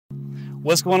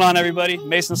What's going on, everybody?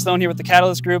 Mason Stone here with the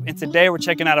Catalyst Group, and today we're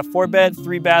checking out a 4-bed,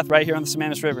 3-bath right here on the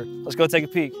Sammamish River. Let's go take a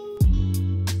peek.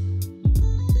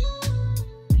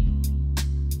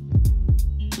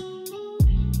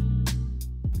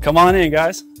 Come on in,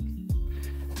 guys.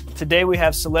 Today we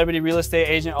have celebrity real estate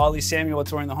agent Ollie Samuel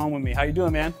touring the home with me. How you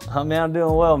doing, man? Oh, man, I'm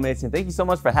doing well, Mason. Thank you so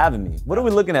much for having me. What are we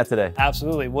looking at today?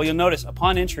 Absolutely. Well, you'll notice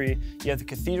upon entry, you have the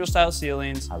cathedral-style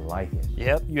ceilings. I like it.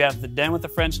 Yep. You have the den with the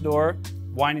French door,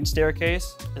 winding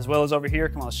staircase, as well as over here.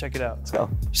 Come on, let's check it out. Let's go.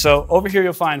 So over here,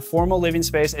 you'll find formal living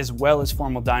space as well as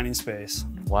formal dining space.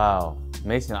 Wow.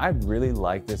 Mason, I really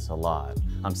like this a lot.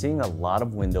 I'm seeing a lot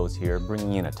of windows here,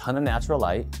 bringing in a ton of natural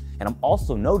light. And I'm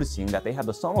also noticing that they have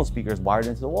the Sonos speakers wired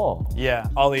into the wall. Yeah,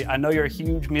 Ollie, I know you're a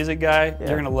huge music guy. Yeah.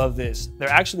 You're gonna love this. They're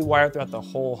actually wired throughout the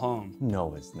whole home.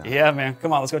 No, it's not. Yeah, man.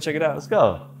 Come on, let's go check it out. Let's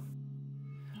go.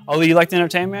 Ollie, you like to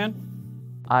entertain, man?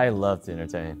 I love to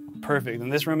entertain. Perfect,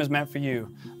 and this room is meant for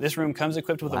you. This room comes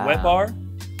equipped with a wet bar,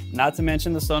 not to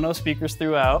mention the Sonos speakers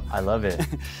throughout. I love it.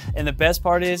 And the best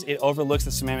part is it overlooks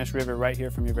the Sammamish River right here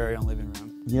from your very own living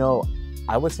room. You know,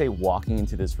 I would say walking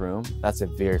into this room, that's the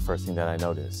very first thing that I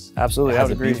notice. Absolutely, it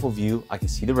has a beautiful view. I can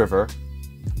see the river.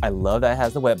 I love that it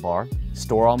has the wet bar.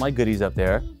 Store all my goodies up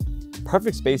there.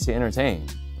 Perfect space to entertain.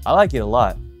 I like it a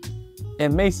lot.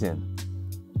 And Mason,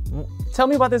 tell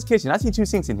me about this kitchen. I see 2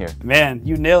 sinks in here. Man,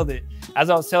 you nailed it. As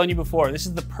I was telling you before, this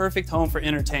is the perfect home for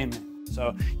entertainment.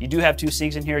 So you do have 2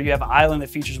 sinks in here. You have an island that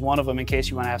features one of them in case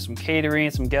you want to have some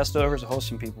catering, some guest overs, or host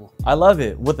some people. I love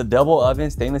it. With the double oven,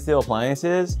 stainless steel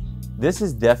appliances, this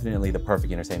is definitely the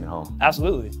perfect entertainment home.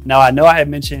 Absolutely. Now, I know I had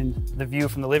mentioned the view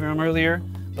from the living room earlier,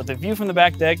 but the view from the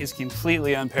back deck is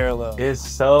completely unparalleled. It's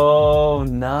so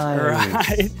nice.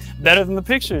 Right? Better than the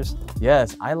pictures.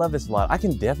 Yes, I love this a lot. I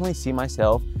can definitely see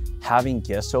myself having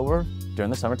guests over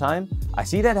during the summertime. I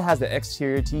see that it has the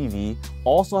exterior TV,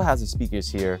 also has the speakers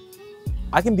here.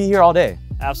 I can be here all day.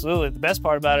 Absolutely. The best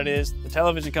part about it is the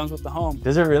television comes with the home.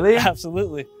 Does it really?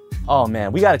 Absolutely. Oh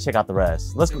man, we got to check out the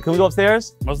rest. Can we go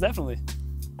upstairs? Most definitely.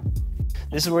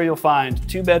 This is where you'll find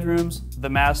 2 bedrooms, the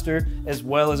master, as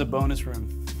well as a bonus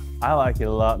room. I like it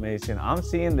a lot, Mason. I'm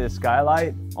seeing this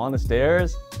skylight on the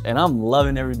stairs and I'm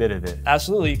loving every bit of it.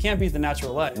 Absolutely, you can't beat the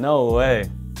natural light. No way.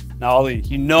 Now, Ollie,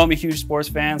 you know I'm a huge sports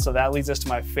fan, so that leads us to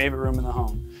my favorite room in the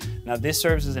home. Now, this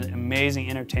serves as an amazing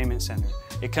entertainment center.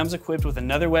 It comes equipped with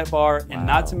another wet bar, and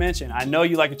not to mention, I know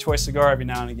you like a choice cigar every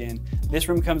now and again. This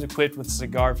room comes equipped with a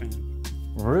cigar fan.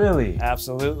 Really?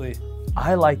 Absolutely.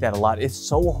 I like that a lot. It's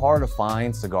so hard to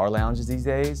find cigar lounges these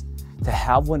days. To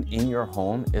have one in your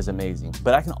home is amazing.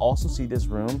 But I can also see this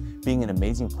room being an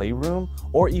amazing playroom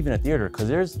or even a theater because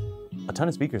there's a ton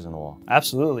of speakers on the wall.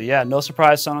 Absolutely, yeah. No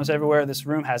surprise, Sonos everywhere. This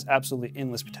room has absolutely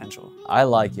endless potential. I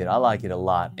like it. I like it a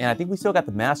lot. And I think we still got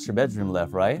the master bedroom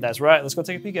left, right? That's right. Let's go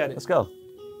take a peek at it. Let's go.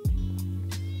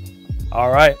 All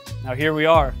right, now here we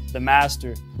are, the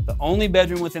master. The only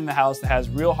bedroom within the house that has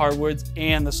real hardwoods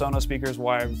and the Sonos speakers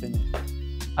wired within it.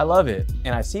 I love it.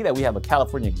 And I see that we have a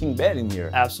California king bed in here.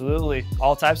 Absolutely,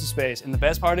 all types of space. And the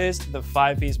best part is the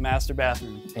 5-piece master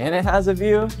bathroom. And it has a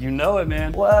view? You know it,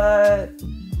 man. What?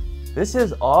 This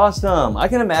is awesome. I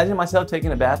can imagine myself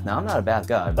taking a bath. Now, I'm not a bath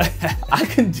guy, but I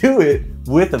can do it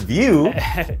with a view.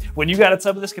 When you got a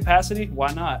tub of this capacity,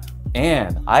 why not?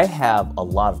 And I have a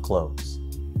lot of clothes.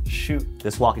 Shoot.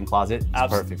 This walk-in closet is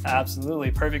perfect for me.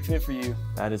 Absolutely, perfect fit for you.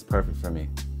 That is perfect for me.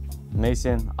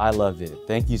 Mason, I loved it.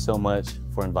 Thank you so much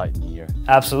for inviting me here.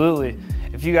 Absolutely.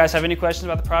 If you guys have any questions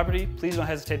about the property, please don't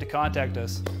hesitate to contact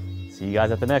us. See you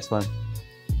guys at the next one.